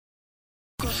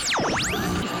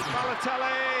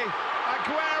Balotelli,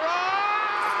 Aguero!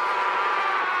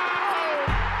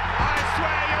 I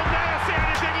swear you'll never see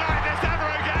anything like this ever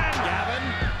again. Gavin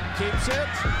keeps it.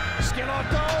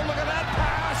 Schelotto, look at that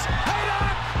pass.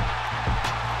 Header!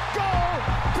 Goal!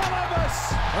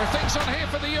 Columbus! There are things on here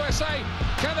for the USA.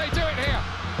 Can they do it here?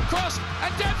 Cross,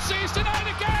 and Dempsey is denied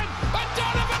again. And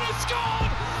Donovan has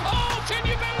scored! Oh, can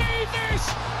you believe this?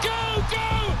 Go,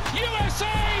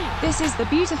 USA! This is the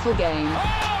beautiful game.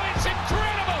 Oh, it's incredible!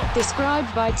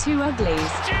 Described by two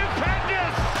uglies.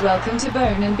 Stupendous! Welcome to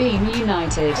Bone and Beam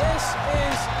United. This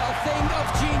is a thing of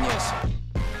genius.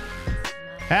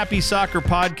 Happy Soccer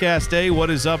Podcast Day. What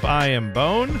is up? I am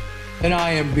Bone. And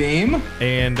I am Beam.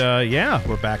 And yeah,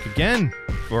 we're back again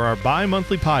for our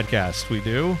bi-monthly podcast. We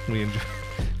enjoy.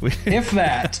 If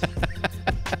that.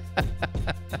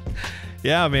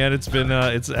 Yeah, man, it's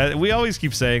been we always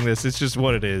keep saying this. It's just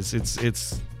what it is.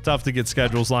 It's tough to get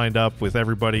schedules lined up with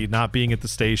everybody not being at the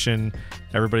station.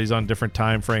 Everybody's on different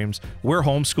time frames. We're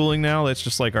homeschooling now. That's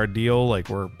just like our deal. Like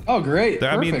we're great. Perfect.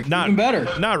 I mean, not even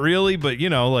better. Not really, but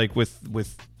you know, like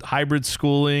with hybrid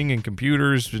schooling and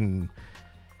computers and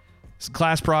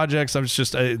class projects. I'm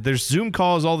just there's Zoom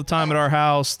calls all the time at our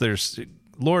house. There's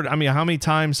Lord, I mean, how many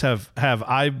times have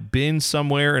I been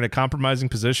somewhere in a compromising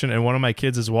position and one of my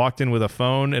kids has walked in with a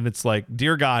phone and it's like,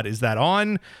 dear God, is that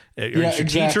on? Is your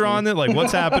teacher on it? Like,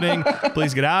 what's happening?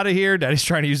 Please get out of here. Daddy's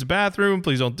trying to use the bathroom.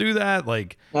 Please don't do that.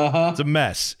 Like, It's a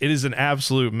mess. It is an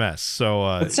absolute mess.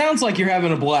 So it sounds like you're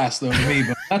having a blast though to me,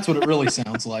 but that's what it really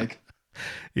sounds like.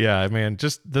 Yeah, man,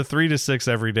 just the 3 to 6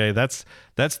 every day. That's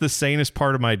the sanest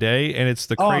part of my day, and it's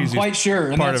the craziest. I'm quite sure,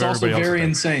 and part that's of also very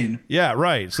insane. Yeah,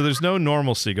 right. So there's no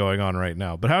normalcy going on right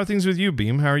now. But how are things with you,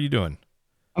 Beam? How are you doing?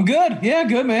 I'm good. Yeah,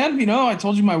 good, man. You know, I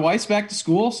told you my wife's back to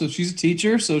school, so she's a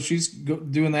teacher, so she's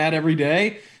doing that every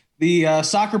day. The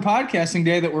soccer podcasting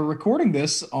day that we're recording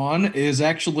this on is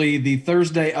actually the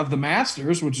Thursday of the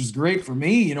Masters, which is great for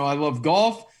me. You know, I love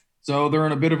golf. So they're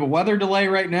in a bit of a weather delay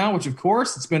right now, which, of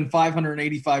course, it's been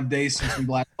 585 days since we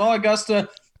last saw Augusta.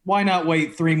 Why not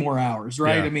wait 3 more hours,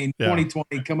 right? Yeah, I mean,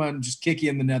 2020, come on, just kick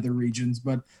you in the nether regions.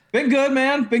 But been good,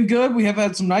 man. Been good. We have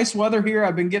had some nice weather here.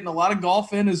 I've been getting a lot of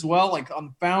golf in as well, like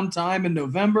on Found Time in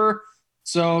November.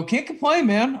 So can't complain,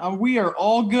 man. We are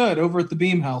all good over at the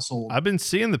Beam household. I've been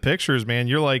seeing the pictures, man.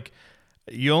 You're like,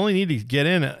 you only need to get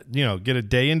in, get a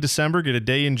day in December, get a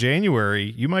day in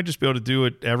January. You might just be able to do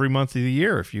it every month of the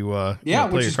year if you play which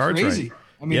your is cards crazy.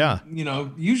 right. I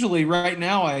mean, usually right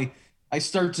now I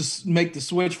start to make the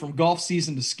switch from golf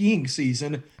season to skiing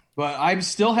season, but I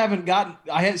still haven't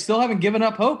given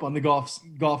up hope on the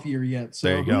golf year yet. So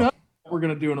there you who go. knows what we're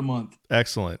going to do in a month.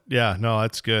 Excellent. Yeah, no,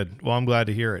 that's good. Well, I'm glad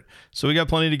to hear it. So we got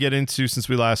plenty to get into since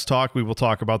we last talked. We will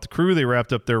talk about the Crew. They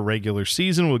wrapped up their regular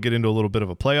season. We'll get into a little bit of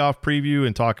a playoff preview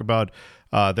and talk about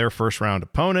their first round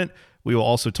opponent. We will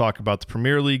also talk about the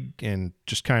Premier League and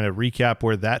just kind of recap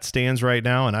where that stands right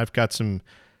now. And I've got some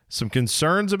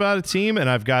concerns about a team, and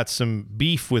I've got some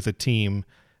beef with a team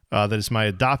that is my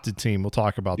adopted team. We'll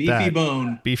talk about that.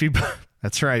 Beefy Bone.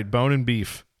 That's right. Bone and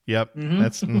beef. Yep.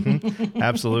 That's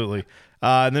absolutely.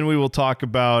 And then we will talk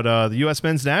about the U.S.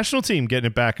 men's national team getting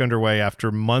it back underway after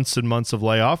months and months of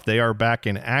layoff. They are back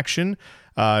in action.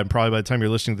 And probably by the time you're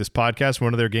listening to this podcast,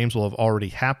 one of their games will have already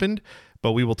happened.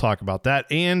 But we will talk about that.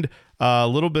 And a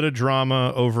little bit of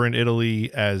drama over in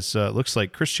Italy as looks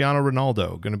like Cristiano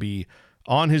Ronaldo going to be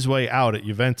on his way out at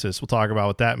Juventus. We'll talk about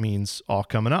what that means all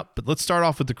coming up. But let's start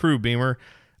off with the Crew, Beamer.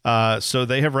 So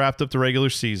they have wrapped up the regular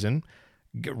season.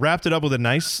 Wrapped it up with a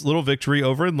nice little victory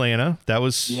over Atlanta. That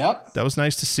was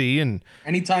nice to see. And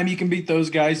anytime you can beat those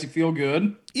guys, you feel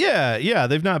good. Yeah.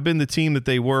 They've not been the team that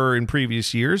they were in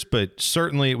previous years, but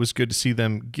certainly it was good to see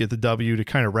them get the W to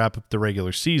kind of wrap up the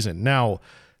regular season. Now,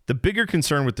 the bigger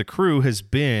concern with the Crew has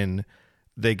been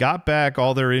they got back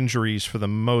all their injuries for the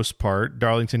most part.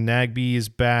 Darlington Nagbe is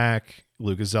back.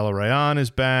 Lucas Zelarayan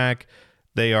is back.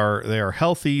 They are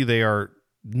healthy. They are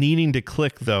needing to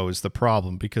click, though, is the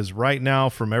problem, because right now,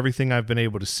 from everything I've been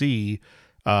able to see,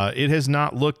 it has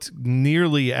not looked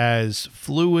nearly as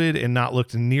fluid and not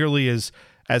looked nearly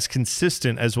as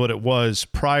consistent as what it was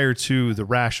prior to the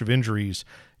rash of injuries,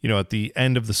 at the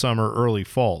end of the summer, early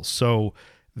fall. So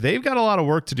they've got a lot of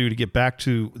work to do to get back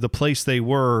to the place they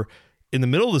were in the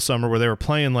middle of the summer where they were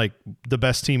playing like the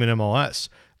best team in MLS.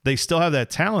 They still have that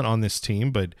talent on this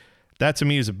team, but that to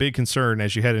me is a big concern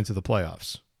as you head into the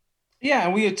playoffs. Yeah,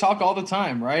 and we talk all the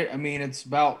time, right? I mean, it's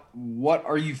about what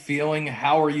are you feeling,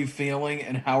 how are you feeling,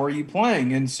 and how are you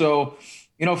playing? And so,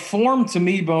 form to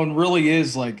me, Bone, really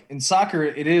is like in soccer,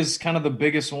 it is kind of the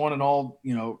biggest one in all,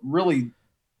 really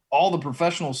all the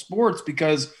professional sports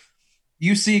because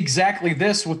you see exactly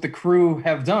this what the Crew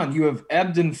have done. You have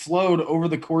ebbed and flowed over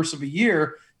the course of a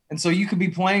year. And so you could be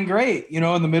playing great, in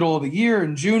the middle of the year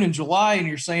in June and July, and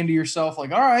you're saying to yourself,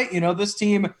 like, all right, this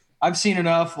team, I've seen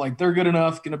enough, like they're good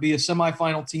enough, going to be a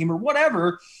semifinal team or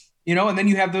whatever, and then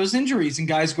you have those injuries and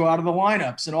guys go out of the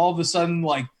lineups and all of a sudden,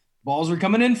 like, balls are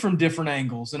coming in from different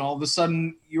angles. And all of a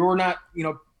sudden you're not,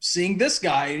 seeing this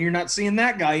guy and you're not seeing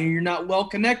that guy and you're not well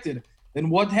connected. Then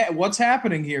what's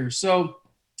happening here? So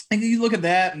I think you look at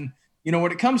that and,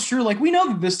 when it comes true, like we know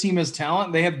that this team has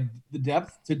talent. They have the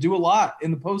depth to do a lot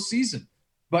in the postseason,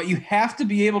 but you have to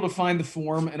be able to find the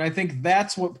form. And I think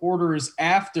that's what Porter is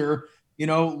after,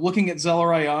 looking at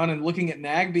Zelarayán and looking at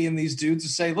Nagbe and these dudes to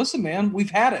say, listen, man,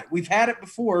 we've had it. We've had it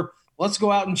before. Let's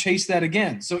go out and chase that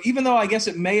again. So even though I guess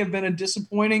it may have been a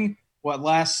disappointing,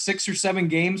 last 6 or 7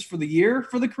 games for the year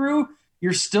for the Crew,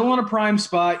 you're still in a prime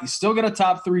spot. You still got a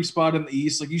top 3 spot in the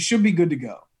East. Like you should be good to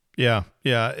go. Yeah.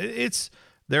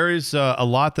 There is a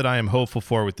lot that I am hopeful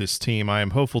for with this team. I am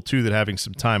hopeful, too, that having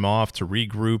some time off to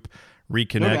regroup,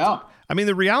 reconnect. No doubt. I mean,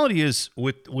 the reality is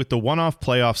with the one-off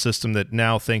playoff system that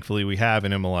now, thankfully, we have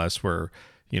in MLS where,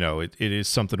 it is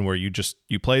something where you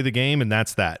play the game and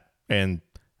that's that. And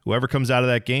whoever comes out of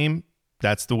that game,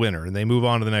 that's the winner, and they move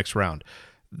on to the next round.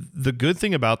 The good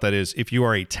thing about that is if you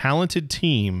are a talented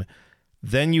team,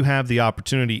 then you have the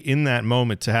opportunity in that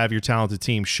moment to have your talented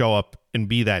team show up and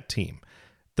be that team.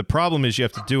 The problem is you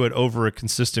have to do it over a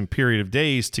consistent period of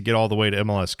days to get all the way to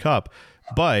MLS Cup.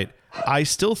 But I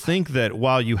still think that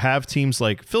while you have teams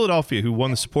like Philadelphia who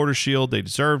won the Supporters' Shield, they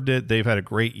deserved it, they've had a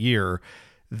great year,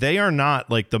 they are not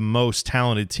like the most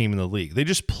talented team in the league. They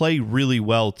just play really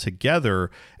well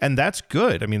together, and that's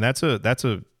good. I mean, that's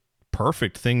a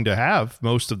perfect thing to have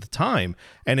most of the time,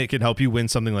 and it can help you win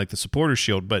something like the Supporters'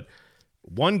 Shield. But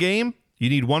one game, you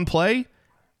need one play.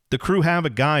 The Crew have a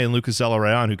guy in Lucas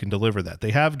Zelarayán who can deliver that.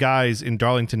 They have guys in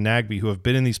Darlington Nagbe who have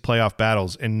been in these playoff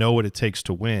battles and know what it takes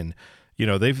to win.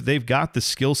 They've got the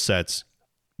skill sets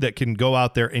that can go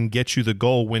out there and get you the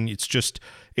goal when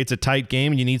it's a tight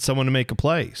game and you need someone to make a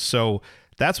play. So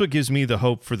that's what gives me the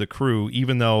hope for the Crew,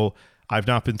 even though I've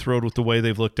not been thrilled with the way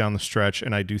they've looked down the stretch,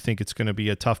 and I do think it's going to be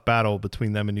a tough battle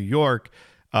between them and New York.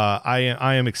 I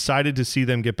am excited to see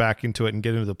them get back into it and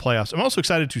get into the playoffs. I'm also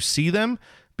excited to see them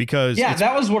because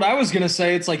that was what I was going to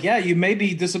say. It's like, you may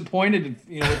be disappointed,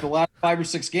 with the last 5 or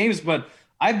 6 games, but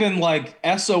I've been like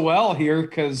SOL here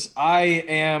because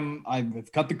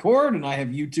I've cut the cord and I have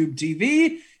YouTube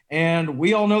TV, and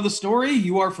we all know the story.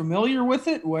 You are familiar with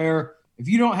it, where if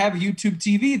you don't have YouTube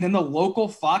TV, then the local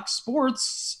Fox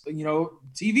Sports,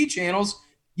 TV channels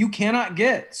you cannot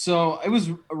get. So it was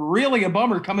really a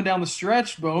bummer coming down the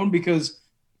stretch, Bone, because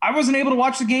I wasn't able to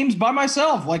watch the games by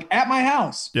myself, like at my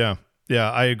house. Yeah,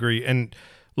 I agree. And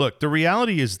look, the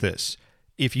reality is this.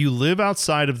 If you live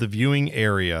outside of the viewing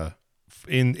area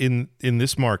in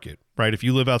this market, right? If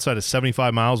you live outside of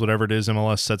 75 miles, whatever it is,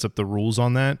 MLS sets up the rules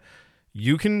on that,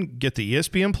 you can get the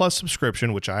ESPN Plus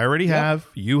subscription, which I already have.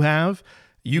 You have.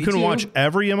 You can watch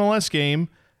every MLS game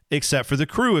except for the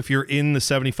Crew if you're in the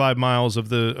 75 miles of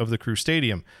the Crew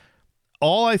Stadium.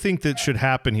 All I think that should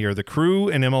happen here, the Crew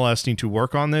and MLS need to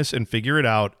work on this and figure it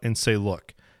out and say,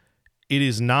 look, it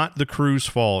is not the Crew's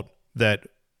fault that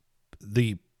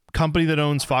the company that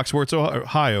owns Fox Sports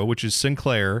Ohio, which is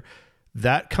Sinclair,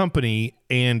 that company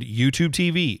and YouTube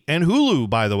TV and Hulu,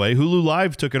 by the way, Hulu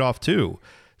Live took it off too.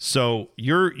 So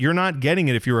you're not getting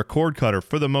it if you're a cord cutter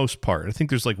for the most part. I think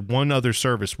there's like one other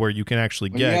service where you can actually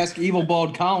get. You ask Evil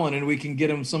Bald Colin and we can get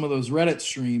him some of those Reddit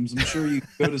streams. I'm sure you can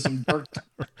go to some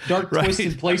dark right.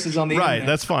 twisted places on the internet. Right,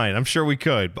 that's fine. I'm sure we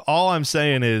could. But all I'm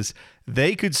saying is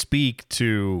they could speak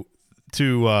to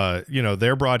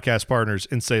their broadcast partners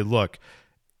and say, look,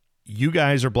 you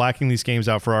guys are blacking these games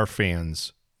out for our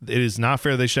fans. It is not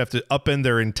fair. They should have to upend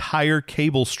their entire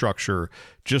cable structure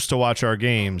just to watch our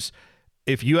games.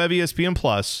 If you have ESPN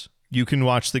Plus, you can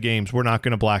watch the games. We're not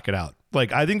going to black it out.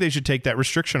 Like, I think they should take that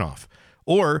restriction off.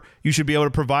 Or you should be able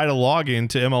to provide a login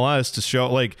to MLS to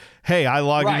show, like, hey, I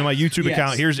log into my YouTube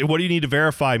account. Here's what do you need to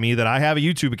verify me that I have a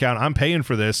YouTube account. I'm paying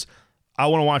for this. I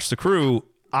want to watch the Crew.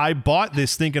 I bought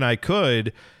this thinking I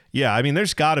could. Yeah, I mean,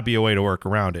 there's got to be a way to work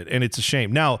around it, and it's a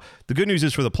shame. Now, the good news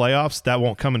is for the playoffs, that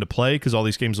won't come into play because all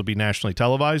these games will be nationally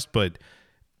televised, but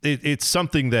it's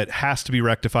something that has to be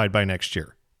rectified by next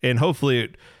year. And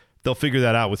hopefully they'll figure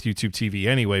that out with YouTube TV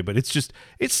anyway, but it's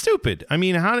stupid. I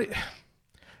mean,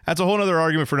 that's a whole other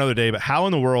argument for another day, but how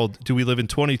in the world do we live in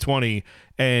 2020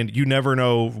 and you never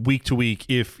know week to week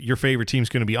if your favorite team's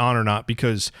going to be on or not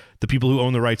because the people who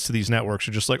own the rights to these networks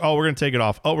are just like, oh, we're going to take it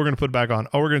off. Oh, we're going to put it back on.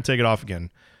 Oh, we're going to take it off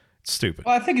again. It's stupid.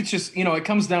 Well, I think it's just, it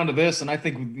comes down to this, and I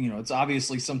think, it's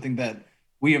obviously something that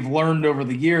we have learned over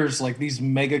the years, like these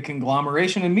mega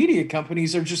conglomeration and media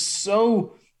companies are just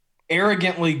so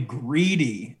arrogantly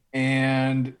greedy,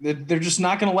 and they're just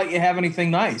not going to let you have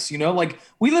anything nice. Like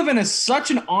we live in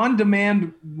such an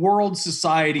on-demand world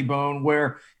society, Bone,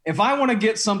 where if I want to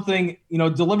get something,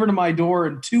 delivered to my door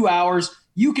in 2 hours,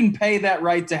 you can pay that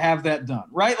right to have that done,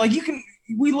 right? Like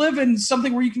we live in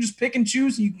something where you can just pick and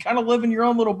choose, and you can kind of live in your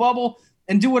own little bubble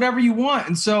and do whatever you want.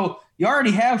 And so you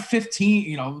already have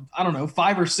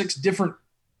 5 or 6 different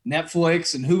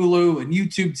Netflix and Hulu and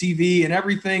YouTube TV and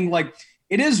everything. Like,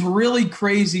 it is really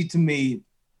crazy to me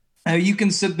how you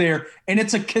can sit there and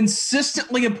it's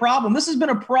consistently a problem. This has been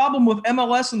a problem with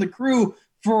MLS and the Crew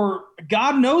for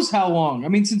God knows how long. I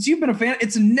mean, since you've been a fan,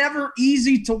 it's never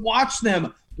easy to watch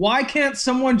them. Why can't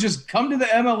someone just come to the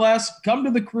MLS, come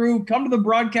to the Crew, come to the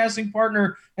broadcasting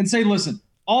partner and say, listen,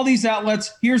 all these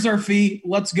outlets, here's our fee.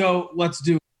 Let's go. Let's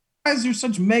do it. Why is there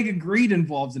such mega greed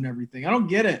involved in everything? I don't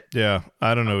get it. Yeah,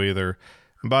 I don't know either.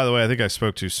 And by the way, I think I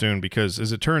spoke too soon because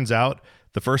as it turns out,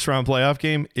 the first round playoff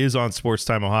game is on Sports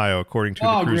Time Ohio, according to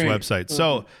the Crew's website.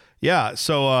 So, yeah,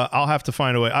 I'll have to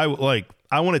find a way.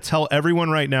 I want to tell everyone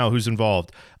right now who's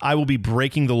involved, I will be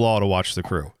breaking the law to watch the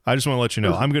Crew. I just want to let you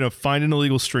know. I'm going to find an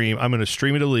illegal stream. I'm going to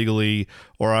stream it illegally,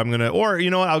 or you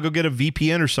know what? I'll go get a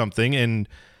VPN or something.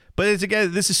 But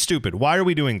again, this is stupid. Why are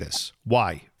we doing this?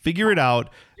 Why? Figure it out.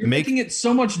 You're making it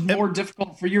so much more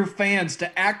difficult for your fans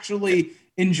to actually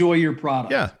enjoy your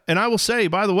product. Yeah. And I will say,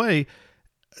 by the way,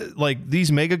 like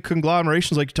these mega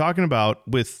conglomerations like you're talking about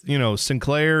with,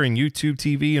 Sinclair and YouTube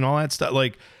TV and all that stuff,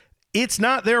 like it's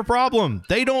not their problem.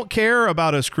 They don't care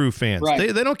about us Crew fans.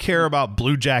 Right. They don't care about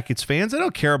Blue Jackets fans. They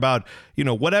don't care about,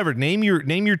 whatever. Name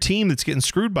your team that's getting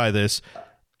screwed by this.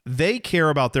 They care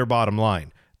about their bottom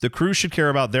line. The Crew should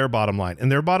care about their bottom line,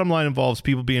 and their bottom line involves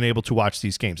people being able to watch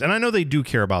these games. And I know they do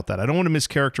care about that. I don't want to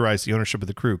mischaracterize the ownership of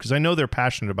the Crew because I know they're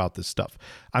passionate about this stuff.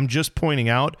 I'm just pointing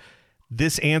out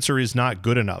this answer is not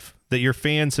good enough, that your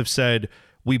fans have said,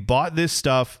 we bought this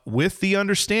stuff with the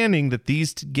understanding that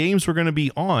these games were going to be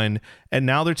on, and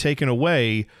now they're taken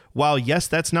away. While, yes,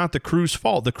 that's not the Crew's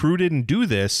fault. The Crew didn't do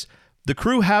this. The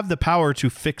Crew have the power to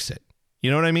fix it. You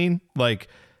know what I mean? Like,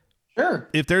 sure.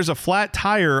 If there's a flat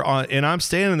tire on, and I'm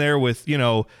standing there with,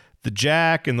 the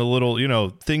jack and the little,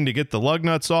 thing to get the lug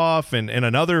nuts off and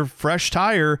another fresh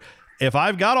tire, if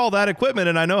I've got all that equipment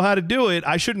and I know how to do it,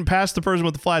 I shouldn't pass the person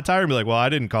with the flat tire and be like, well, I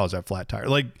didn't cause that flat tire.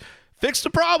 Like, fix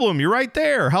the problem. You're right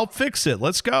there. Help fix it.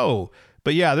 Let's go.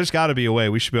 But yeah, there's got to be a way.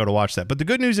 We should be able to watch that. But the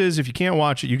good news is if you can't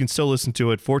watch it, you can still listen to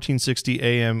it. 1460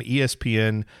 AM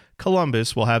ESPN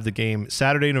Columbus will have the game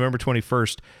Saturday, November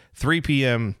 21st, 3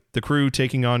 p.m. The Crew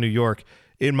taking on New York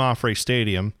in Mafre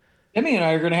Stadium. Timmy and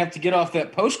I are going to have to get off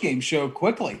that post-game show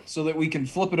quickly so that we can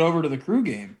flip it over to the Crew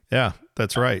game. Yeah,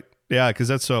 that's right. Yeah, because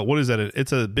that's what is that?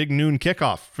 It's a big noon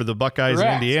kickoff for the Buckeyes in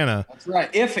Indiana. That's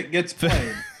right. If it gets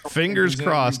played. Fingers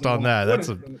crossed on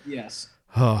that. Yes.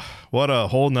 Oh, what a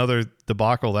whole nother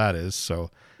debacle that is. So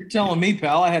you're telling me,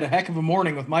 pal, I had a heck of a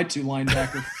morning with my 2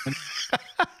 linebackers.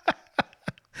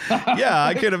 Yeah,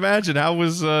 I can imagine. How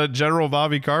was General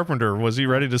Bobby Carpenter? Was he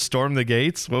ready to storm the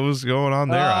gates? What was going on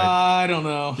there? I don't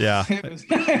know. Yeah, it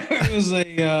was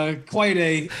quite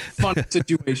a fun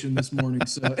situation this morning.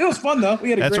 So it was fun though.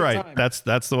 We had a great time.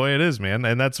 That's the way it is, man,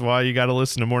 and that's why you got to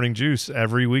listen to Morning Juice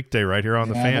every weekday right here on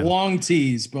the Fan. Long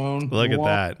tease, Bone. Look at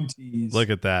that. Look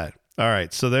at that. All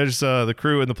right, so there's the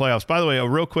Crew in the playoffs. By the way,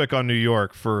 real quick on New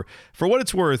York for what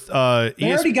it's worth. We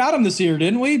already got him this year,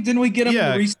 didn't we? Didn't we get him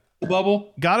in the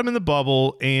bubble? Got him in the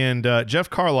bubble, and Jeff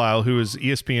Carlisle, who is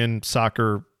ESPN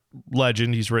soccer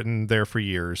legend, he's written there for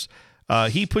years.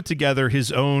 He put together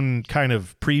his own kind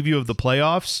of preview of the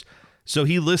playoffs. So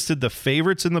he listed the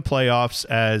favorites in the playoffs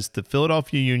as the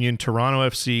Philadelphia Union, Toronto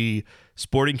FC,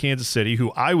 Sporting Kansas City,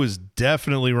 who I was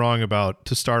definitely wrong about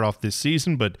to start off this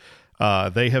season, but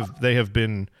they have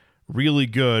been really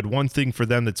good. One thing for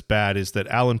them that's bad is that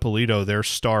Alan Pulido, their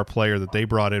star player that they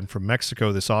brought in from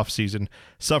Mexico this offseason,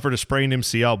 suffered a sprained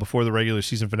MCL before the regular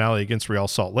season finale against Real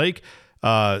Salt Lake.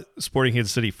 Sporting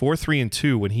Kansas City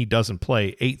 4-3-2 when he doesn't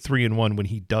play, 8-3-1 when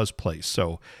he does play.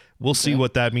 So we'll see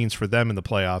what that means for them in the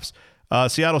playoffs.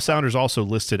 Seattle Sounders also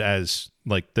listed as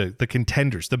like the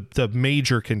contenders, the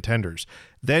major contenders.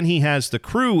 Then he has the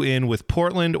Crew in with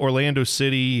Portland, Orlando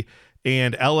City,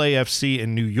 and LAFC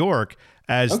in New York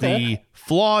as the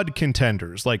flawed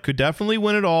contenders. Like, could definitely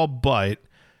win it all, but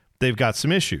they've got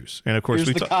some issues. And of course,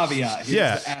 here's the caveat.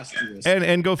 Here's the asterisk.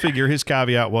 And go figure, his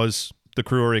caveat was the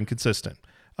Crew are inconsistent.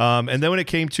 And then when it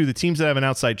came to the teams that have an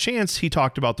outside chance, he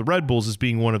talked about the Red Bulls as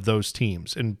being one of those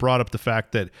teams and brought up the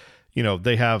fact that,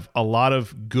 they have a lot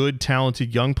of good,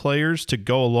 talented young players to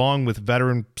go along with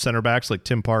veteran center backs like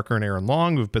Tim Parker and Aaron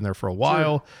Long, who've been there for a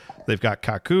while. Sure. They've got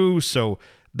Kaku. So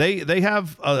they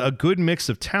have a good mix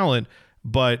of talent,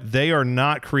 but they are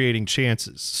not creating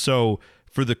chances. So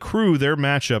for the Crew, their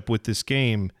matchup with this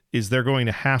game is they're going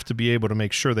to have to be able to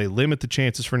make sure they limit the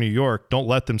chances for New York, don't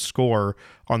let them score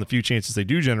on the few chances they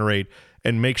do generate,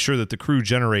 and make sure that the Crew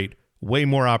generate way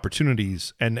more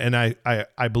opportunities, and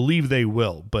I believe they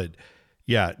will. But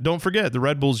yeah, don't forget the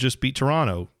Red Bulls just beat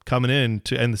Toronto coming in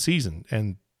to end the season,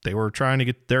 and they were trying to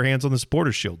get their hands on the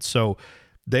Supporters Shield. So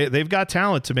they've got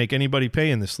talent to make anybody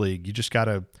pay in this league. You just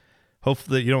gotta hope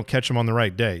that you don't catch them on the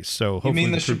right day. So hopefully, you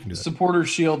mean the Supporters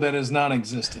Shield that is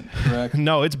non-existent, correct?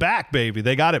 No, it's back, baby.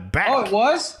 They got it back. Oh, it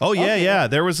was? Oh yeah, okay. Yeah.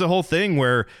 There was a whole thing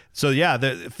where. So yeah,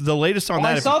 the latest on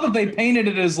that. I saw that they painted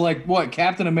it as like what,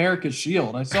 Captain America's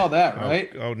shield. I saw that, right?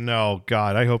 Oh no,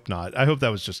 God, I hope not. I hope that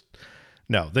was just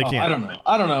no. They can't.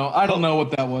 I don't know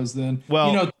what that was then.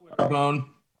 Well, Bone.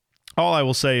 All I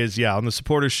will say is, yeah, on the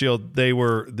Supporters Shield, they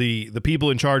were the people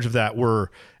in charge of that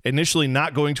were initially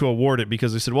not going to award it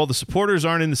because they said, well, the supporters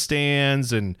aren't in the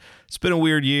stands and it's been a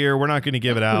weird year. We're not going to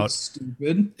give it out.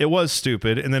 Stupid. It was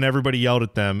stupid. And then everybody yelled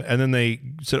at them. And then they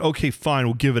said, okay, fine,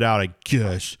 we'll give it out, I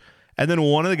guess. And then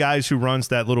one of the guys who runs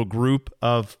that little group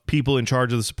of people in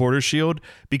charge of the Supporters Shield,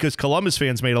 because Columbus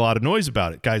fans made a lot of noise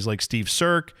about it. Guys like Steve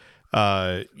Cirque,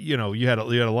 you had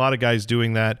a lot of guys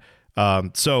doing that.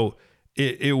 So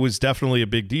it was definitely a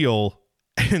big deal.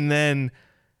 And then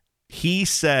he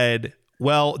said,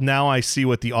 well, now I see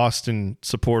what the Austin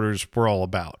supporters were all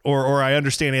about. Or I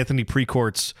understand Anthony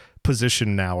Precourt's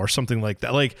position now, or something like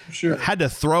that. Like, sure. Had to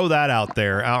throw that out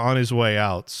there on his way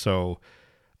out. So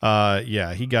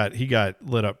yeah, he got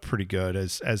lit up pretty good,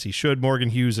 as he should. Morgan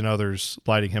Hughes and others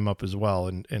lighting him up as well.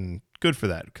 And good for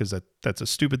that, because that's a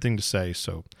stupid thing to say.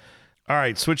 So, all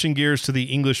right, switching gears to the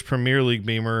English Premier League,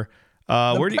 Beamer.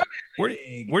 Where do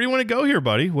you want to go here,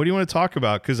 buddy? What do you want to talk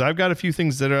about? Because I've got a few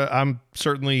things that I'm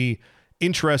certainly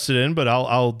interested in, but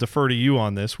I'll defer to you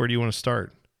on this. Where do you want to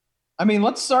start? I mean,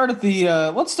 let's start at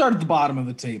the bottom of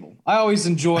the table. I always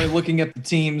enjoy looking at the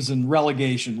teams and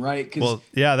relegation, right? Well,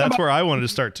 yeah, that's where I wanted to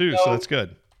start too. So that's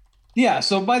good. Yeah.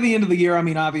 So by the end of the year, I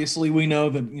mean, obviously we know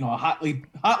that a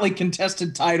hotly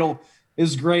contested title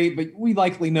is great, but we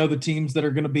likely know the teams that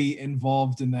are going to be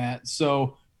involved in that.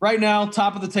 So right now,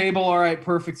 top of the table. All right,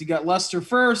 perfect. You got Leicester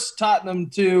first, Tottenham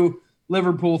 2,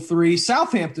 Liverpool 3,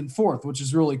 Southampton 4th, which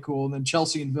is really cool. And then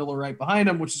Chelsea and Villa right behind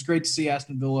them, which is great to see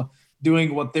Aston Villa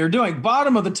doing what they're doing.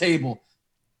 Bottom of the table,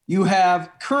 you have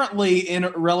currently in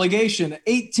relegation,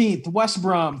 18th, West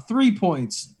Brom, 3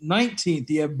 points. 19th,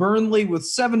 you have Burnley with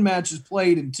 7 matches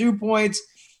played and 2 points.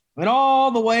 And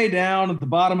all the way down at the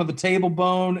bottom of the table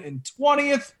bone in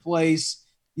 20th place,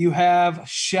 you have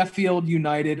Sheffield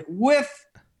United with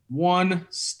 1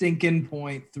 stinking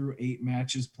point through 8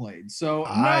 matches played. So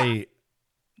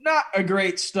not a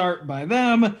great start by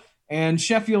them. And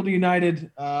Sheffield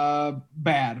United,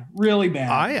 bad, really bad.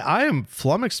 I am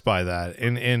flummoxed by that.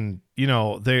 And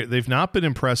they've not been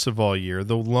impressive all year.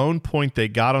 The lone point they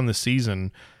got on the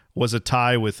season was a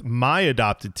tie with my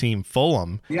adopted team,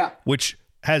 Fulham, which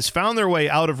has found their way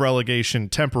out of relegation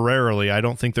temporarily. I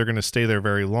don't think they're going to stay there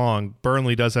very long.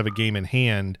 Burnley does have a game in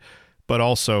hand, but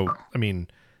also, I mean,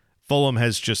 Fulham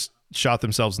has just shot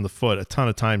themselves in the foot a ton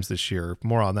of times this year.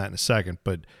 More on that in a second.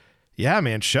 But yeah,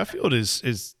 man, Sheffield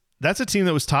is that's a team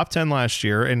that was top 10 last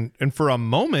year and for a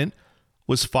moment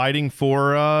was fighting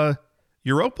for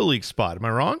Europa League spot. Am I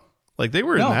wrong? Like they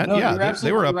were in that. Yeah,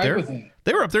 they were up there.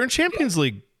 They were up there in Champions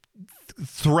League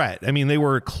threat. I mean, they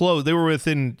were close. They were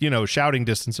within, shouting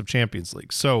distance of Champions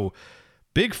League. So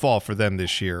big fall for them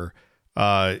this year.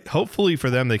 Hopefully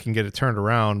for them, they can get it turned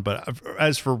around. But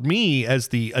as for me, as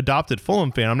the adopted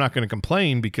Fulham fan, I'm not going to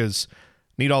complain because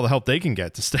need all the help they can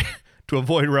get to stay to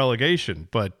avoid relegation.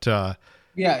 But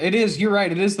yeah, it is. You're right.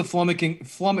 It is the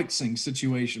flummoxing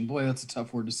situation. Boy, that's a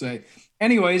tough word to say.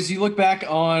 Anyways, you look back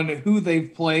on who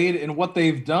they've played and what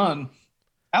they've done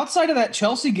outside of that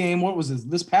Chelsea game. What was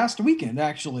this past weekend?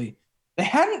 Actually, they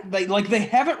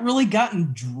haven't really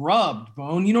gotten drubbed,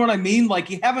 Bone. You know what I mean? Like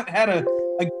you haven't had I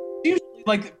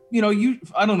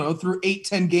don't know, through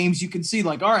 8-10 games, you can see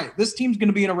like, all right, this team's going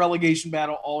to be in a relegation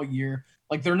battle all year.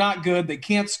 Like they're not good. They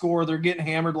can't score. They're getting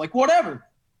hammered, like whatever.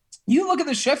 You look at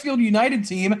the Sheffield United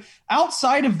team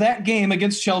outside of that game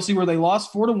against Chelsea where they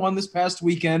lost 4-1 this past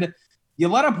weekend. You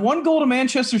let up 1 goal to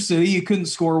Manchester City. You couldn't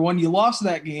score 1. You lost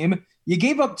that game. You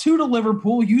gave up 2 to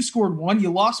Liverpool. You scored 1.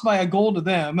 You lost by a goal to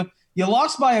them. You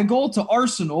lost by a goal to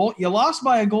Arsenal. You lost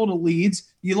by a goal to Leeds.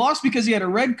 You lost because you had a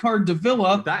red card to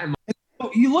Villa.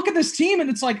 you look at this team and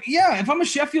it's like, yeah, if I'm a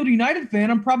Sheffield United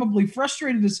fan, I'm probably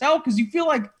frustrated as hell because you feel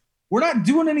like we're not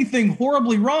doing anything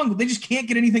horribly wrong, but they just can't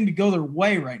get anything to go their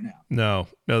way right now. No,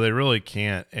 they really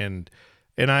can't. And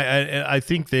I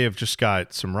think they have just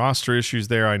got some roster issues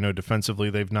there. I know defensively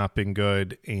they've not been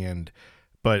good,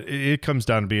 but it comes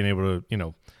down to being able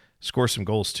to, score some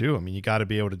goals too. I mean, you got to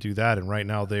be able to do that. And right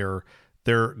now their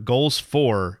goals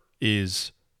for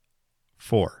is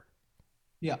 4.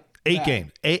 Yeah.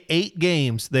 8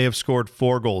 games, they have scored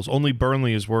 4 goals. Only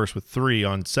Burnley is worse with 3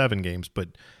 on 7 games, but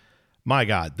my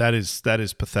God, that is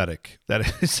pathetic.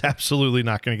 That is absolutely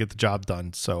not going to get the job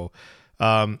done. So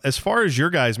as far as your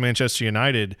guys, Manchester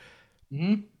United,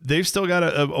 they've still got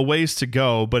a ways to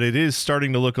go, but it is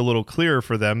starting to look a little clearer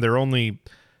for them. They're only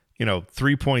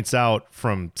 3 points out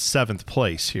from 7th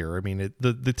place here. I mean,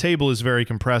 the table is very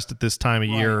compressed at this time of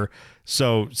year.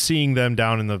 So seeing them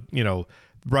down in the,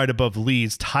 right above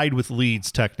Leeds, tied with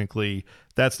Leeds, technically,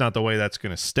 that's not the way that's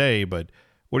going to stay. But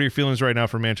what are your feelings right now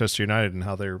for Manchester United and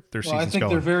how their season's going? I think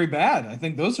they're very bad. I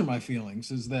think those are my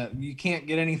feelings, is that you can't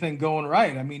get anything going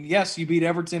right. I mean, yes, you beat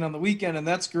Everton on the weekend, and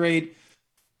that's great.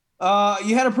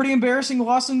 You had a pretty embarrassing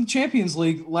loss in the Champions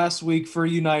League last week for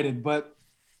United, but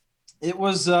it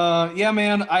was,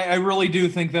 man, I really do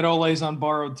think that Ole's on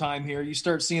borrowed time here. You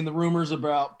start seeing the rumors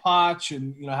about Poch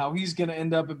and, how he's going to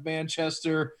end up at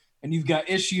Manchester. And you've got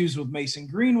issues with Mason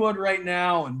Greenwood right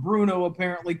now, and Bruno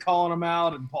apparently calling him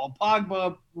out, and Paul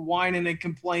Pogba whining and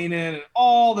complaining, and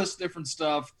all this different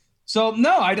stuff. So,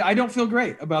 no, I don't feel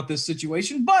great about this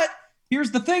situation. But here's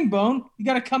the thing, Bone. You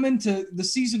got to come into the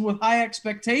season with high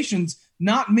expectations.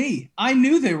 Not me. I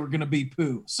knew they were going to be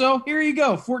poo. So here you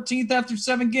go. 14th after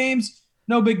 7 games.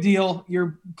 No big deal.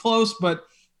 You're close, but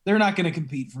they're not going to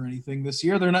compete for anything this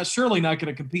year. They're surely not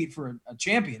going to compete for a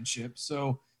championship.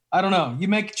 So, I don't know. You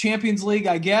make Champions League,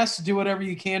 I guess, do whatever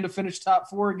you can to finish top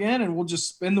 4 again, and we'll just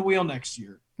spin the wheel next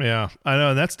year. Yeah, I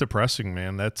know. That's depressing,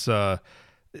 man. That's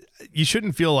you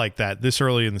shouldn't feel like that this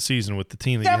early in the season with the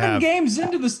team that you have. 7 games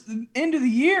into the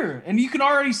year, and you can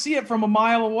already see it from a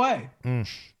mile away.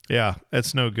 Yeah,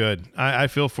 that's no good. I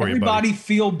feel for you, buddy. Everybody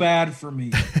feel bad for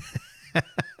me.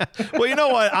 Well, you know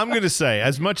what? I'm going to say,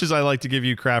 as much as I like to give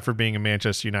you crap for being a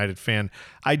Manchester United fan,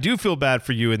 I do feel bad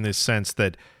for you in this sense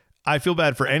that I feel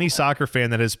bad for any soccer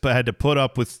fan that has had to put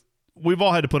up with, we've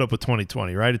all had to put up with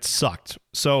 2020, right? It sucked.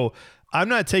 So I'm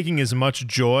not taking as much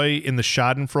joy in the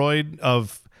schadenfreude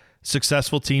of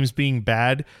successful teams being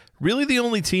bad. Really, the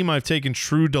only team I've taken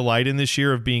true delight in this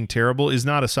year of being terrible is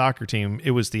not a soccer team. It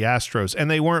was the Astros,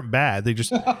 and they weren't bad. They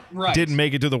just didn't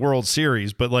make it to the World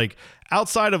Series. But like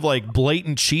outside of like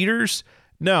blatant cheaters,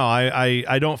 no,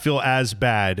 I don't feel as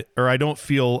bad, or I don't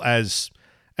feel as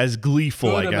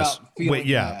gleeful, I guess.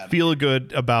 Feel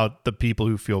good about the people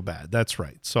who feel bad. That's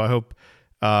right. So I hope,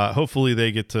 hopefully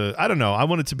they get to, I don't know. I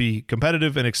want it to be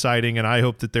competitive and exciting, and I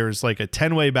hope that there's like a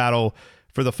 10-way battle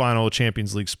for the final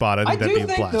Champions League spot. I think that'd be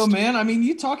a blast. Though, man, I mean,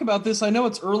 you talk about this. I know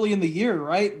it's early in the year,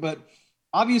 right? But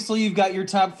obviously you've got your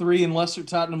top 3 in Leicester,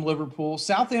 Tottenham, Liverpool.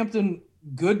 Southampton,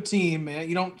 good team, man.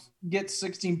 You don't get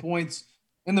 16 points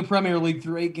in the Premier League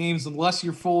through 8 games unless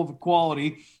you're full of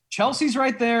quality. Chelsea's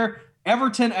right there.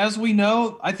 Everton, as we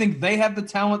know, I think they have the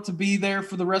talent to be there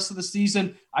for the rest of the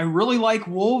season. I really like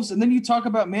Wolves. And then you talk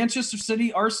about Manchester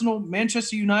City, Arsenal,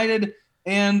 Manchester United,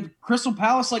 and Crystal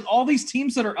Palace, like all these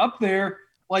teams that are up there.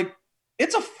 Like,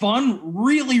 it's a fun,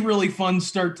 really, really fun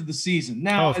start to the season.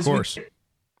 Now, as we get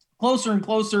closer and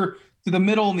closer to the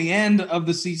middle and the end of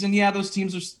the season, yeah, those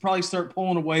teams will probably start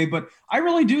pulling away. But I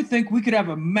really do think we could have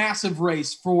a massive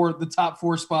race for the top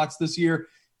 4 spots this year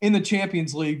in the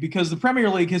Champions League, because the Premier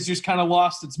League has just kind of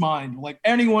lost its mind. Like,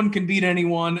 anyone can beat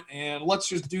anyone, and let's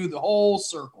just do the whole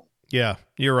circle. Yeah,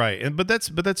 you're right. But that's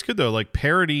good though. Like,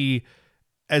 parity,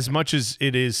 as much as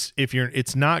it is,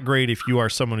 it's not great if you are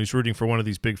someone who's rooting for one of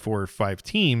these big 4 or 5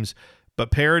 teams,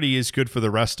 but parity is good for the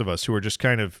rest of us who are just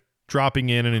kind of dropping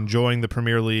in and enjoying the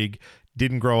Premier League,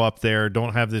 didn't grow up there,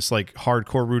 don't have this like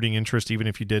hardcore rooting interest, even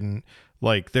if you didn't.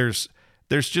 Like, there's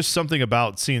just something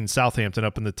about seeing Southampton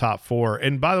up in the top 4.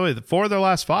 And by the way, 4 of their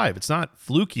last 5, it's not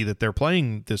fluky that they're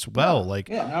playing this well. Not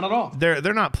at all.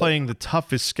 They're not playing the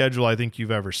toughest schedule I think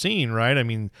you've ever seen, right? I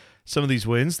mean, some of these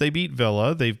wins, they beat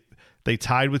Villa, they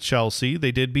tied with Chelsea,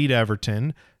 they did beat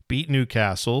Everton, beat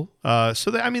Newcastle.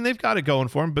 So they've got it going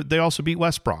for them, but they also beat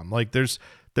West Brom. Like, there's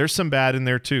some bad in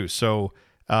there too. So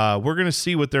we're going to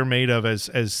see what they're made of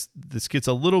as this gets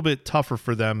a little bit tougher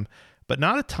for them. But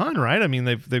not a ton, right? I mean,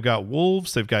 they've got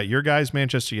Wolves, they've got your guys,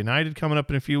 Manchester United, coming up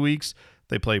in a few weeks.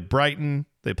 They play Brighton,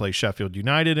 they play Sheffield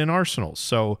United, and Arsenal.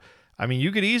 So, I mean,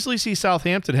 you could easily see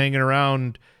Southampton hanging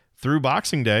around through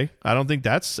Boxing Day. I don't think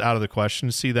that's out of the question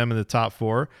to see them in the top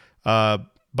 4.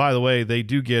 By the way, they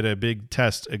do get a big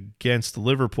test against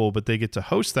Liverpool, but they get to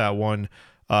host that one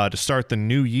to start the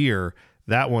new year.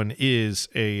 That one is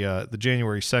the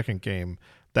January 2nd game.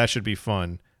 That should be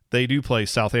fun. They do play,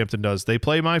 Southampton does. They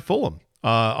play my Fulham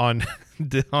on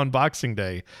Boxing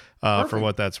Day for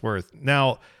what that's worth.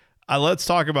 Now, let's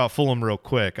talk about Fulham real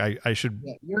quick. I should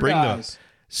bring them.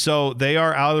 So they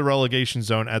are out of the relegation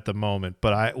zone at the moment,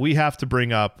 but we have to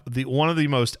bring up one of the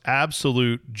most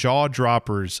absolute jaw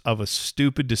droppers of a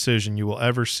stupid decision you will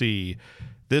ever see.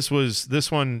 This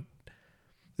one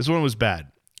was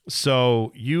bad.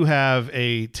 So you have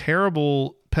a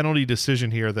terrible penalty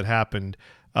decision here that happened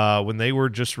when they were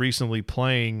just recently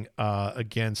playing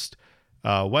against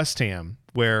West Ham,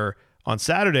 where on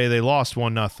Saturday they lost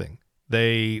 1-0.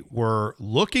 They were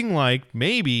looking like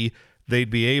maybe they'd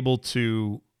be able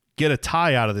to get a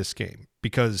tie out of this game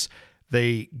because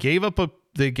they gave up a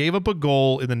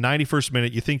goal in the 91st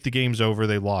minute. You think the game's over,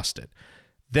 they lost it.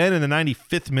 Then in the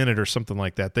 95th minute or something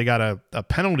like that, they got a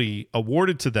penalty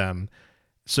awarded to them.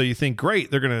 So you think,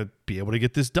 great, they're going to be able to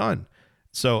get this done.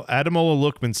 So Ademola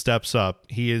Lookman steps up.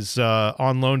 He is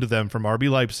on loan to them from RB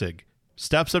Leipzig.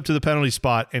 Steps up to the penalty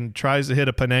spot and tries to hit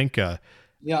a Panenka.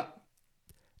 Yeah.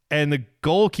 And the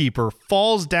goalkeeper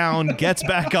falls down, gets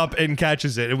back up, and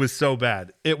catches it. It was so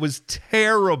bad. It was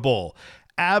terrible.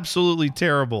 Absolutely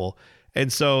terrible.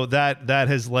 And so that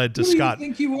has led to Scott. Who do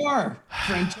you think you are?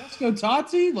 Francesco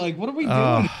Totti? Like, what are we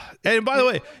doing? And by the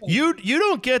way, you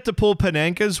don't get to pull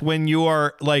Panenkas when you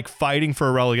are like fighting for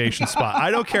a relegation spot.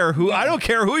 I don't care who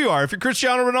you are. If you're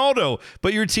Cristiano Ronaldo,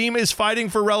 but your team is fighting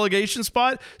for a relegation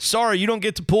spot, sorry, you don't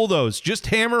get to pull those. Just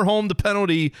hammer home the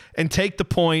penalty and take the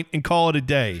point and call it a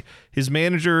day. His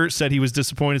manager said he was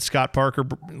disappointed. Scott Parker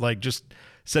just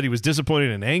said he was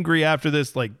disappointed and angry after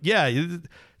this.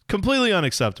 Completely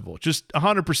unacceptable. Just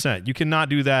 100%. You cannot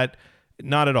do that.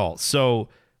 Not at all. So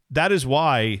that is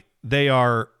why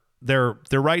they're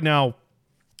right now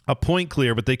a point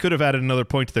clear, but they could have added another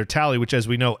point to their tally, which, as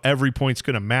we know, every point's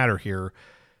going to matter here.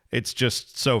 It's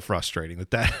just so frustrating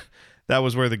that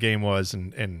was where the game was.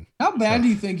 And how bad do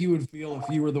you think you would feel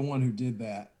if you were the one who did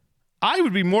that? I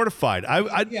would be mortified.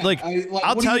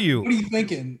 I'll tell you. What are you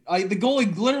thinking? The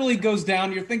goalie literally goes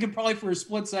down. You're thinking probably for a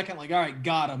split second, like, all right,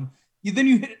 got him.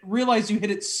 You realize you hit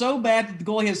it so bad that the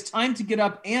goalie has time to get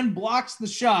up and blocks the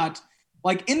shot.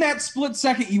 Like, in that split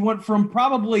second, you went from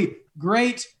probably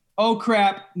great, oh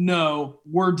crap, no,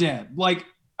 we're dead. Like,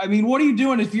 I mean, what are you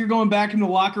doing if you're going back in the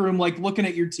locker room, like looking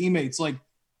at your teammates? Like,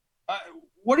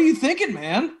 what are you thinking,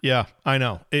 man? Yeah, I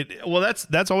know. Well,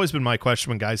 that's always been my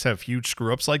question when guys have huge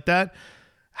screw ups like that.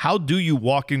 How do you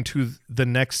walk into the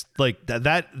next, like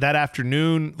that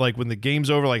afternoon, like when the game's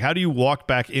over? Like, how do you walk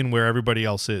back in where everybody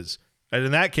else is? And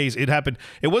in that case, it happened.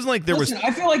 It wasn't like there was.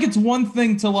 I feel like it's one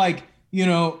thing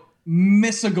to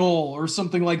miss a goal or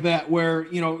something like that, where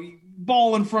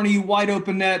ball in front of you, wide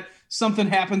open net, something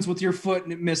happens with your foot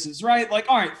and it misses, right? Like,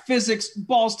 all right, physics,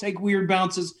 balls take weird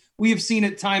bounces. We have seen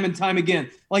it time and time again.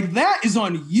 Like, that is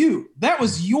on you. That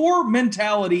was your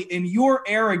mentality and your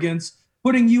arrogance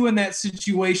putting you in that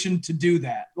situation to do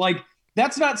that. Like,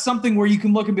 that's not something where you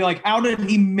can look and be like, how did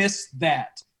he miss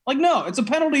that? Like, no, it's a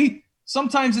penalty.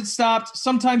 Sometimes it's stopped.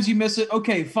 Sometimes you miss it.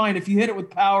 Okay, fine. If you hit it with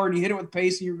power and you hit it with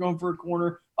pace and you're going for a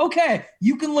corner, okay,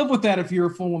 you can live with that if you're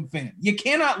a Fulham fan. You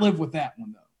cannot live with that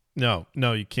one, though.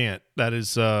 No, you can't. That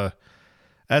is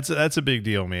that's a big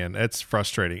deal, man. That's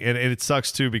frustrating, and it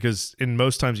sucks too because in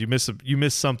most times you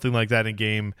miss something like that in a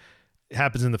game. It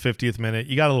happens in the 50th minute.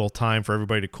 You got a little time for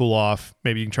everybody to cool off.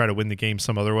 Maybe you can try to win the game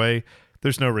some other way.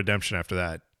 There's no redemption after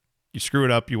that. You screw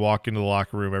it up, you walk into the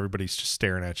locker room, everybody's just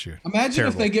staring at you. Imagine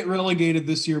if they get relegated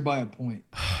this year by a point.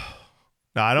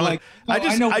 No, I don't.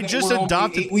 I just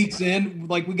adopted 8 weeks in.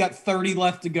 Like, we got 30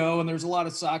 left to go, and there's a lot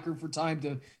of soccer for time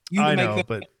to I make know,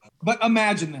 that. But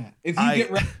imagine that if you get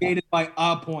relegated by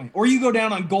a point, or you go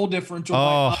down on goal differential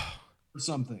by or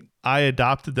something. I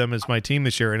adopted them as my team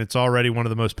this year, and it's already one of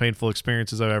the most painful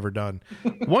experiences I've ever done.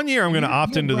 One year, I'm going to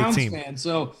opt into the team. Fan,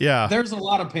 so yeah, there's a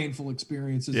lot of painful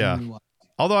experiences in your life.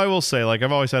 Although I will say, like,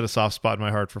 I've always had a soft spot in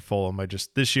my heart for Fulham.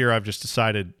 This year I've just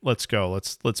decided, let's go.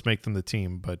 Let's make them the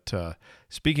team. But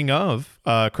speaking of,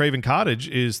 Craven Cottage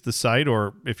is the site,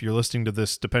 or if you're listening to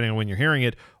this, depending on when you're hearing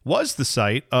it, was the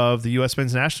site of the U.S.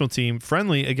 men's national team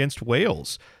friendly against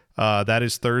Wales. That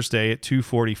is Thursday at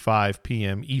 2:45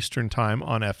 p.m. Eastern time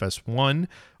on FS1,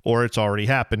 or it's already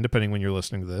happened, depending when you're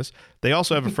listening to this. They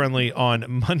also have a friendly on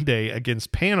Monday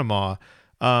against Panama.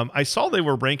 I saw they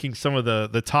were ranking some of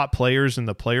the top players in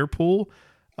the player pool,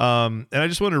 and I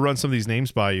just wanted to run some of these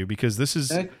names by you because this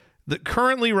is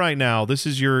currently right now. This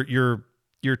is your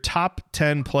top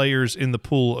 10 players in the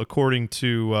pool according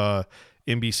to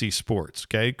NBC Sports.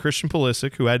 Okay, Christian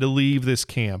Pulisic, who had to leave this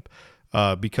camp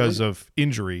because of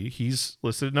injury, he's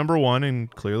listed at number 1,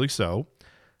 and clearly so.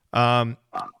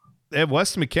 They have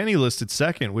Weston McKennie listed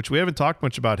second, which we haven't talked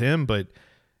much about him, but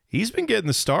he's been getting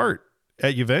the start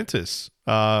at Juventus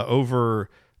over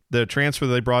the transfer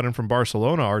they brought in from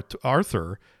Barcelona,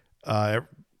 Arthur,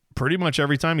 pretty much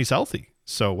every time he's healthy.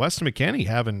 So Weston McKennie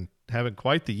having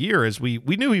quite the year, as we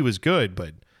knew he was good,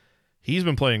 but he's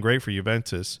been playing great for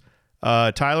Juventus.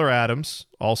 Tyler Adams,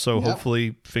 also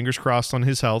hopefully fingers crossed on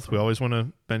his health. We always want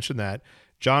to mention that.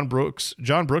 John Brooks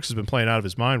has been playing out of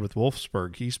his mind with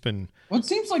Wolfsburg. He's been. Well, it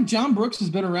seems like John Brooks has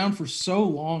been around for so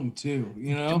long too.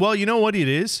 You know. Well, you know what it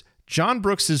is. John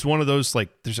Brooks is one of those, like,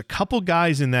 there's a couple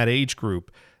guys in that age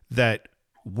group that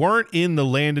weren't in the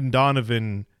Landon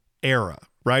Donovan era,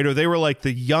 right? Or they were like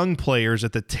the young players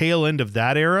at the tail end of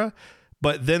that era,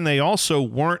 but then they also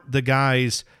weren't the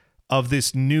guys of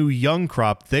this new young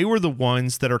crop. They were the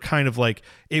ones that are kind of like,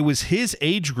 it was his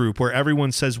age group where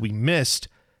everyone says we missed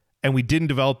and we didn't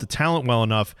develop the talent well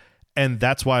enough, and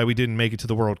that's why we didn't make it to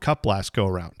the World Cup last go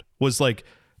around. Was like,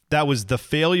 that was the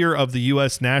failure of the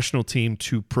U.S. national team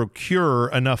to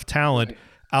procure enough talent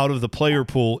out of the player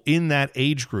pool in that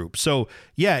age group. So,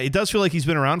 yeah, it does feel like he's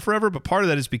been around forever, but part of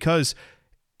that is because,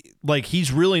 like,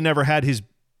 he's really never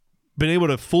been able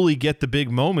to fully get the big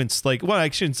moments. Like, well, I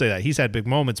shouldn't say that. He's had big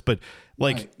moments, but,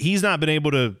 like, he's not been able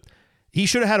to – he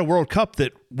should have had a World Cup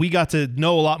that we got to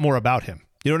know a lot more about him.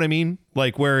 You know what I mean?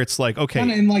 Like, where it's like, okay.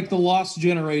 Kind of in like the lost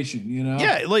generation, you know?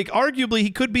 Yeah, like arguably he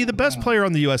could be the best player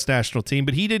on the U.S. national team,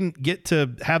 but he didn't get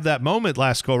to have that moment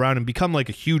last go around and become like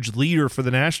a huge leader for the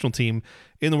national team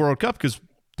in the World Cup because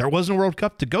there wasn't a World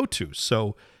Cup to go to.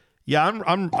 So, yeah,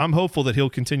 I'm hopeful that he'll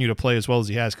continue to play as well as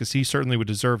he has because he certainly would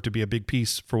deserve to be a big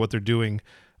piece for what they're doing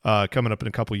coming up in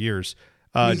a couple years.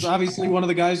 He's obviously one of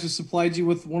the guys who supplied you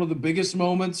with one of the biggest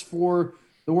moments for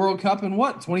the World Cup in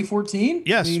what, 2014?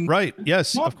 Yes, right.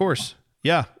 Yes, of course.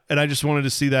 Yeah, and I just wanted to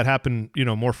see that happen,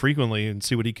 more frequently and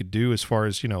see what he could do as far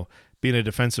as, being a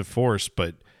defensive force.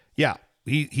 But yeah,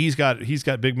 he's got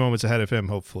big moments ahead of him,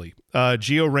 hopefully.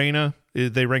 Gio Reyna,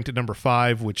 they ranked at number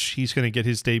 5, which he's going to get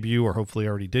his debut, or hopefully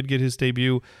already did get his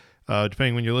debut,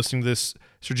 depending when you're listening to this.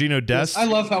 Sergino Dest. Yes, I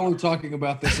love how we're talking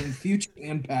about this in future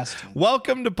and past tense.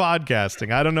 Welcome to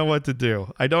podcasting. I don't know what to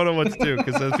do.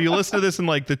 Because if you listen to this in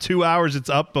like the 2 hours it's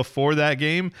up before that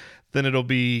game, then it'll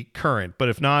be current. But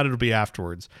if not, it'll be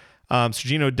afterwards.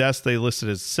 Sergino Dest, they listed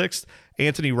as 6th.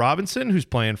 Anthony Robinson, who's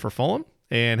playing for Fulham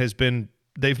and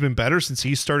they've been better since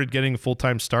he started getting a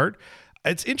full-time start.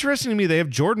 It's interesting to me they have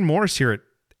Jordan Morris here at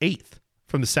 8th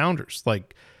from the Sounders,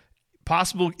 like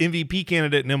possible MVP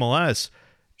candidate in MLS.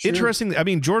 Sure. Interesting. I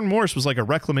mean, Jordan Morris was like a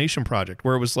reclamation project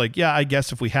where it was like, yeah, I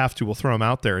guess if we have to, we'll throw him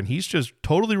out there. And he's just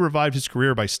totally revived his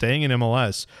career by staying in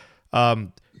MLS.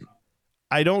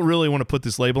 I don't really want to put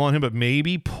this label on him, but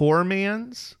maybe poor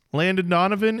man's Landon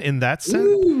Donovan in that sense.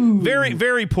 Ooh. Very,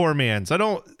 very poor man's.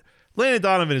 Landon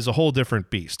Donovan is a whole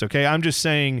different beast, okay? I'm just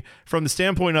saying from the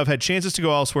standpoint of had chances to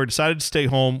go elsewhere, decided to stay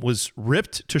home, was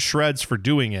ripped to shreds for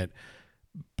doing it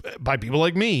by people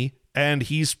like me, and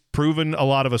he's proven a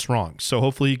lot of us wrong. So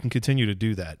hopefully he can continue to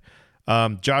do that.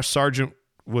 Josh Sargent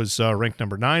was ranked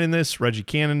number 9 in this. Reggie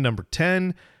Cannon, number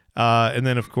 10. And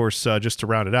then, of course, just to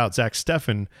round it out, Zach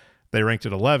Steffen, they ranked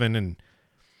at 11. And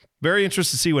very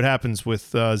interested to see what happens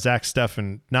with Zach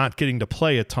Steffen not getting to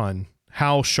play a ton.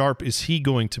 How sharp is he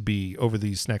going to be over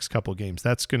these next couple of games?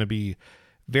 That's going to be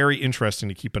very interesting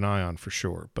to keep an eye on for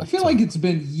sure. But I feel like it's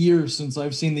been years since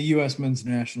I've seen the U.S. men's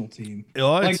national team.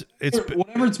 It's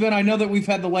whatever it's been. I know that we've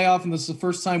had the layoff, and this is the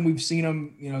first time we've seen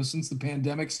them, since the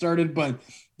pandemic started. But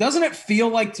doesn't it feel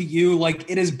like to you like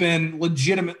it has been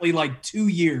legitimately like 2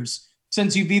 years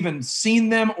since you've even seen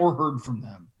them or heard from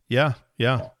them? Yeah.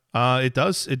 It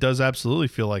does. It does absolutely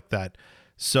feel like that.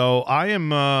 So I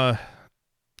am.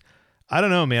 I don't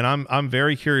know, man. I'm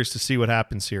very curious to see what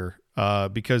happens here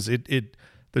because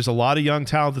there's a lot of young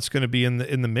talent that's going to be in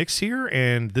the mix here,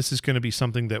 and this is going to be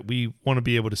something that we want to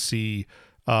be able to see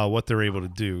what they're able to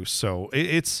do. So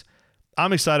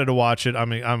I'm excited to watch it.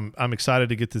 I'm excited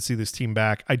to get to see this team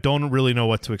back. I don't really know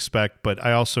what to expect, but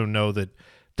I also know that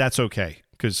that's okay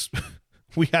because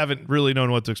we haven't really known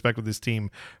what to expect with this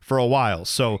team for a while.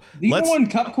 So when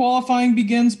Cup qualifying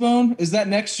begins, Bone, is that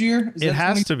next year? It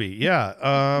has to be,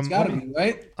 yeah. It's got to be,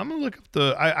 right? I'm gonna look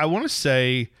up I want to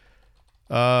say,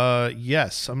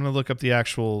 yes. I'm gonna look up the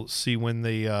actual when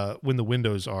the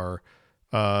windows are.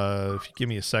 If you give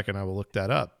me a second, I will look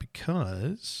that up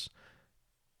because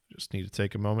I just need to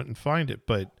take a moment and find it.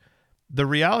 But the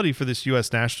reality for this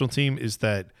U.S. national team is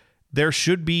that there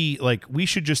should be we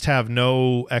should just have I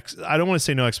don't want to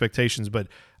say no expectations, but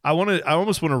I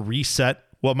almost want to reset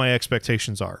what my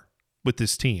expectations are with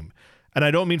this team. And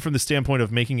I don't mean from the standpoint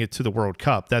of making it to the World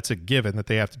Cup. That's a given that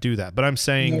they have to do that. But I'm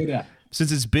saying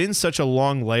since it's been such a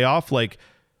long layoff, like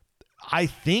I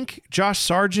think Josh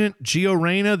Sargent, Gio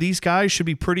Reyna, these guys should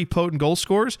be pretty potent goal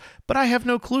scorers, but I have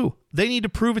no clue. They need to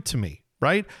prove it to me,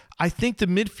 right? I think the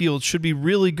midfield should be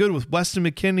really good with Weston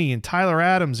McKennie and Tyler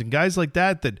Adams and guys like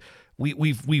that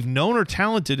we've known are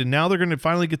talented, and now they're going to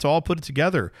finally get to all put it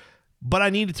together. But I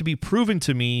need it to be proven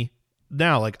to me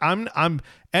now. Like I'm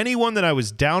anyone that I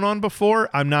was down on before,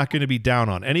 I'm not going to be down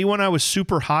on. Anyone I was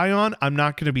super high on, I'm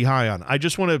not going to be high on.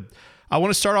 I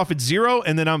want to start off at 0,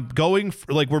 and then I'm going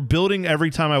like we're building every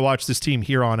time I watch this team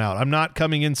here on out. I'm not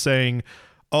coming in saying,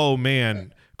 "Oh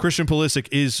man, Christian Pulisic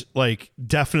is like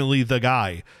definitely the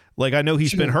guy." Like I know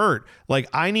he's been hurt. Like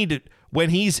I need to when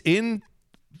he's in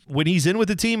with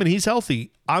the team and he's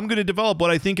healthy, I'm going to develop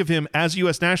what I think of him as a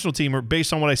U.S. national team or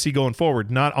based on what I see going forward,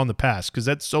 not on the past, because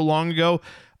that's so long ago.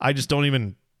 I just don't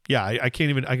even. Yeah, I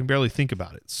can barely think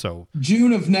about it. So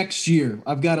June of next year,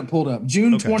 I've got it pulled up.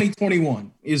 June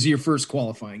 2021 is your first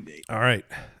qualifying date. All right.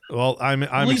 Well, I'm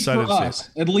excited to see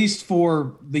it. At least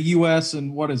for the U.S.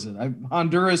 and what is it?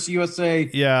 Honduras, USA.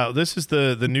 Yeah, this is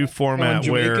the new format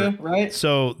Jamaica, right?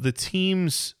 So the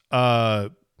teams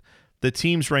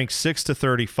ranked 6 to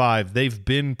 35. They've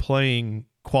been playing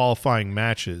qualifying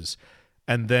matches,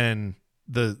 and then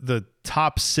the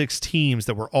top 6 teams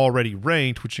that were already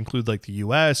ranked, which include like the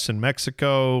U.S. and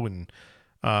Mexico, and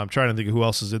I'm trying to think of who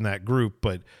else is in that group,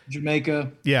 but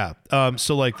Jamaica. Yeah.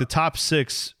 So like the top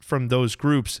 6 from those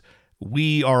groups,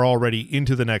 we are already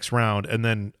into the next round, and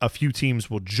then a few teams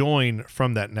will join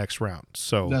from that next round.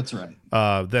 So that's right.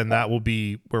 Then that will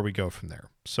be where we go from there.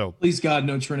 So please God,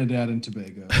 no Trinidad and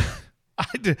Tobago.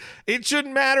 It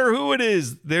shouldn't matter who it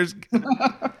is. There's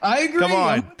I agree. Come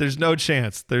on. There's no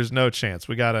chance. There's no chance.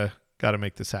 We gotta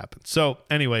make this happen. So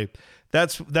anyway,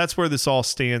 that's where this all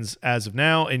stands as of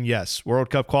now. And yes, World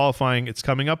Cup qualifying, it's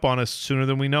coming up on us sooner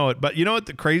than we know it. But you know what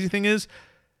the crazy thing is?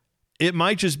 It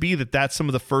might just be those are some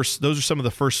of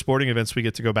the first sporting events we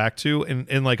get to go back to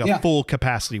in like a full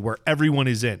capacity where everyone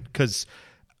is in. Because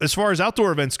as far as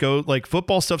outdoor events go, like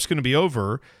football stuff's going to be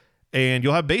over and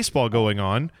you'll have baseball going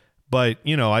on. But,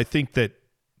 I think that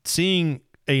seeing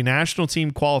a national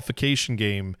team qualification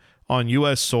game on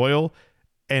U.S. soil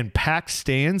and packed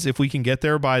stands, if we can get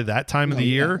there by that time of the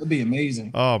year, that'd be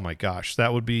amazing. Oh my gosh, I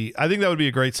think that would be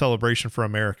a great celebration for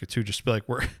America too. Just to be like,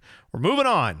 we're moving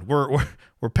on.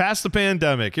 We're past the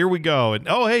pandemic. Here we go. And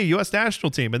oh, hey, U.S.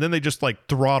 national team. And then they just like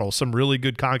throttle some really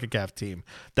good CONCACAF team.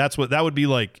 That would be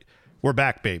like, we're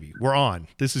back, baby. We're on.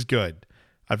 This is good.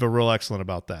 I feel real excellent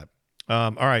about that.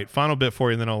 All right, final bit for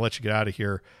you, and then I'll let you get out of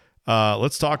here.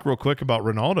 Let's talk real quick about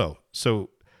Ronaldo. So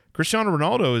Cristiano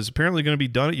Ronaldo is apparently going to be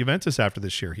done at Juventus after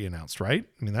this year, he announced, right?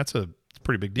 I mean, that's a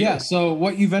pretty big deal. Yeah, so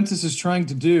what Juventus is trying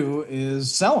to do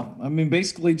is sell him. I mean,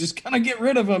 basically just kind of get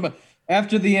rid of him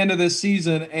after the end of this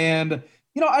season. And,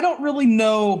 I don't really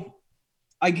know,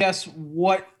 I guess,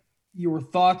 what your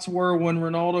thoughts were when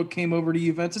Ronaldo came over to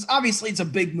Juventus. Obviously, it's a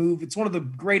big move. It's one of the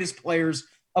greatest players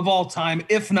of all time,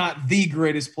 if not the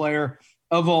greatest player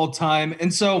of all time.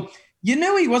 And so you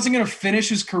knew he wasn't going to finish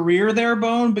his career there,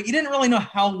 Bone, but you didn't really know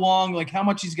how long, like how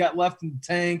much he's got left in the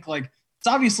tank. Like it's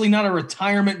obviously not a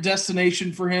retirement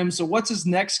destination for him. So what's his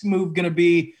next move going to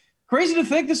be? Crazy to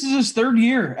think this is his 3rd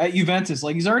year at Juventus.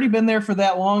 Like he's already been there for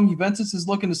that long. Juventus is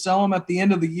looking to sell him at the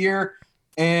end of the year.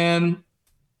 And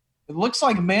it looks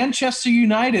like Manchester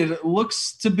United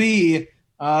looks to be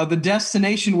the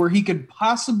destination where he could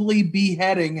possibly be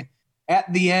heading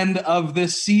at the end of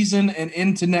this season and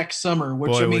into next summer,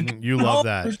 which Boy, you love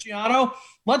that. Cristiano,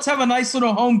 let's have a nice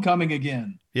little homecoming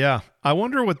again. Yeah. I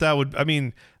wonder what that would,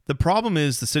 the problem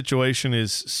is the situation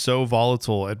is so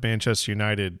volatile at Manchester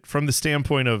United from the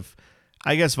standpoint of,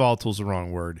 I guess volatile is the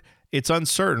wrong word. It's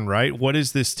uncertain, right? What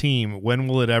is this team? When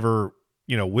will it ever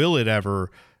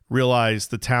realize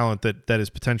the talent that is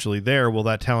potentially there? Will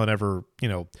that talent ever,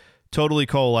 totally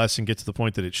coalesce and get to the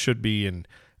point that it should be? And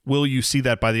will you see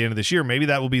that by the end of this year? Maybe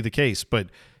that will be the case. But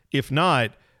if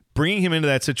not, bringing him into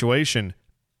that situation,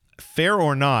 fair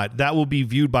or not, that will be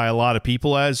viewed by a lot of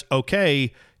people as,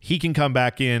 okay, he can come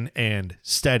back in and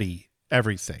steady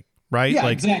everything, right? Yeah,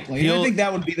 exactly. And I think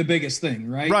that would be the biggest thing,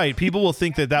 right? Right. People will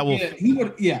think that will...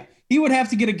 He would have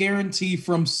to get a guarantee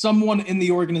from someone in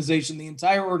the organization, the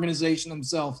entire organization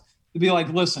themselves, to be like,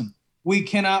 listen, we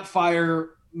cannot fire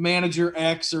manager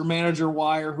X or manager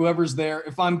Y or whoever's there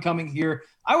if I'm coming here.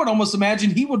 I would almost imagine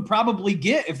he would probably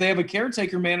get, if they have a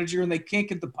caretaker manager and they can't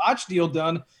get the Poch deal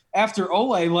done after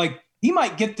Ole, like he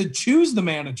might get to choose the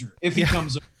manager if he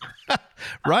comes over.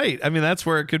 Right. I mean, that's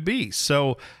where it could be.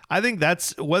 So I think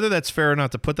that's whether that's fair or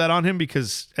not to put that on him,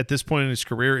 because at this point in his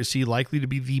career, is he likely to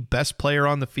be the best player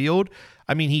on the field?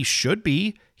 I mean, he should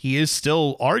be. He is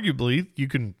still arguably, you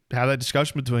can have that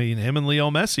discussion between him and Leo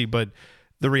Messi, but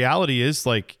the reality is,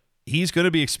 like, he's going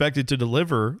to be expected to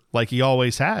deliver like he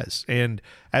always has. And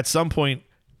at some point,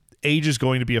 age is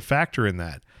going to be a factor in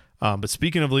that. But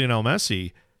speaking of Lionel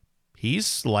Messi,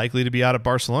 he's likely to be out of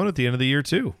Barcelona at the end of the year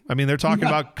too. I mean, they're talking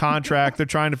about contract. They're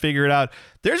trying to figure it out.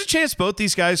 There's a chance both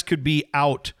these guys could be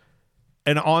out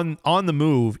and on the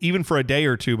move even for a day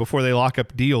or two before they lock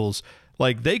up deals.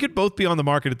 Like, they could both be on the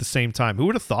market at the same time. Who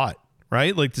would have thought,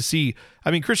 right? Like, to see, I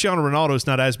mean, Cristiano Ronaldo is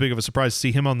not as big of a surprise to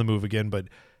see him on the move again, but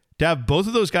to have both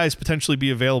of those guys potentially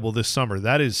be available this summer,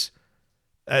 that is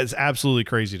absolutely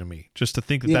crazy to me, just to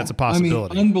think that that's a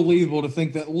possibility. I mean, unbelievable to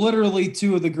think that literally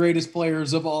two of the greatest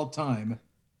players of all time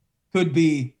could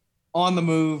be on the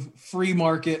move, free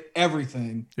market,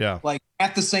 everything. Yeah. Like,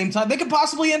 at the same time. They could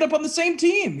possibly end up on the same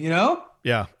team, you know?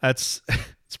 Yeah, it's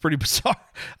pretty bizarre.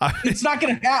 It's not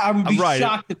going to happen. I would be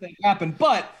shocked if that happened.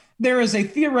 But there is a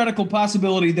theoretical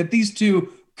possibility that these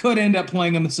two could end up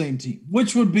playing on the same team,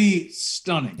 which would be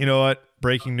stunning. You know what?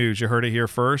 Breaking news. You heard it here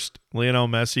first. Lionel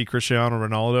Messi, Cristiano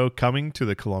Ronaldo coming to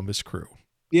the Columbus Crew.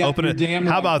 Yeah, open it.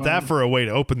 How about that for a way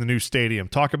to open the new stadium?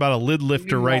 Talk about a lid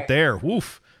lifter right there.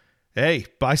 Woof. Hey,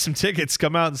 buy some tickets.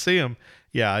 Come out and see them.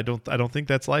 Yeah, I don't think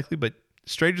that's likely, but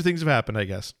stranger things have happened, I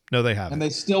guess. No, they haven't. And they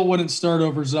still wouldn't start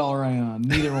over Zelarayan.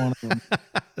 Neither one of them.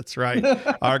 That's right.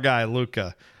 Our guy,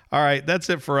 Luca. All right, that's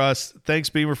it for us. Thanks,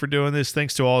 Beamer, for doing this.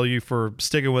 Thanks to all of you for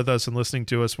sticking with us and listening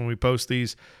to us when we post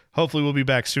these. Hopefully we'll be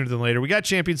back sooner than later. We got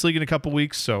Champions League in a couple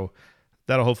weeks, so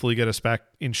that'll hopefully get us back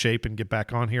in shape and get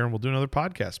back on here, and we'll do another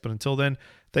podcast. But until then,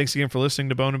 thanks again for listening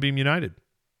to Bone and Beam United.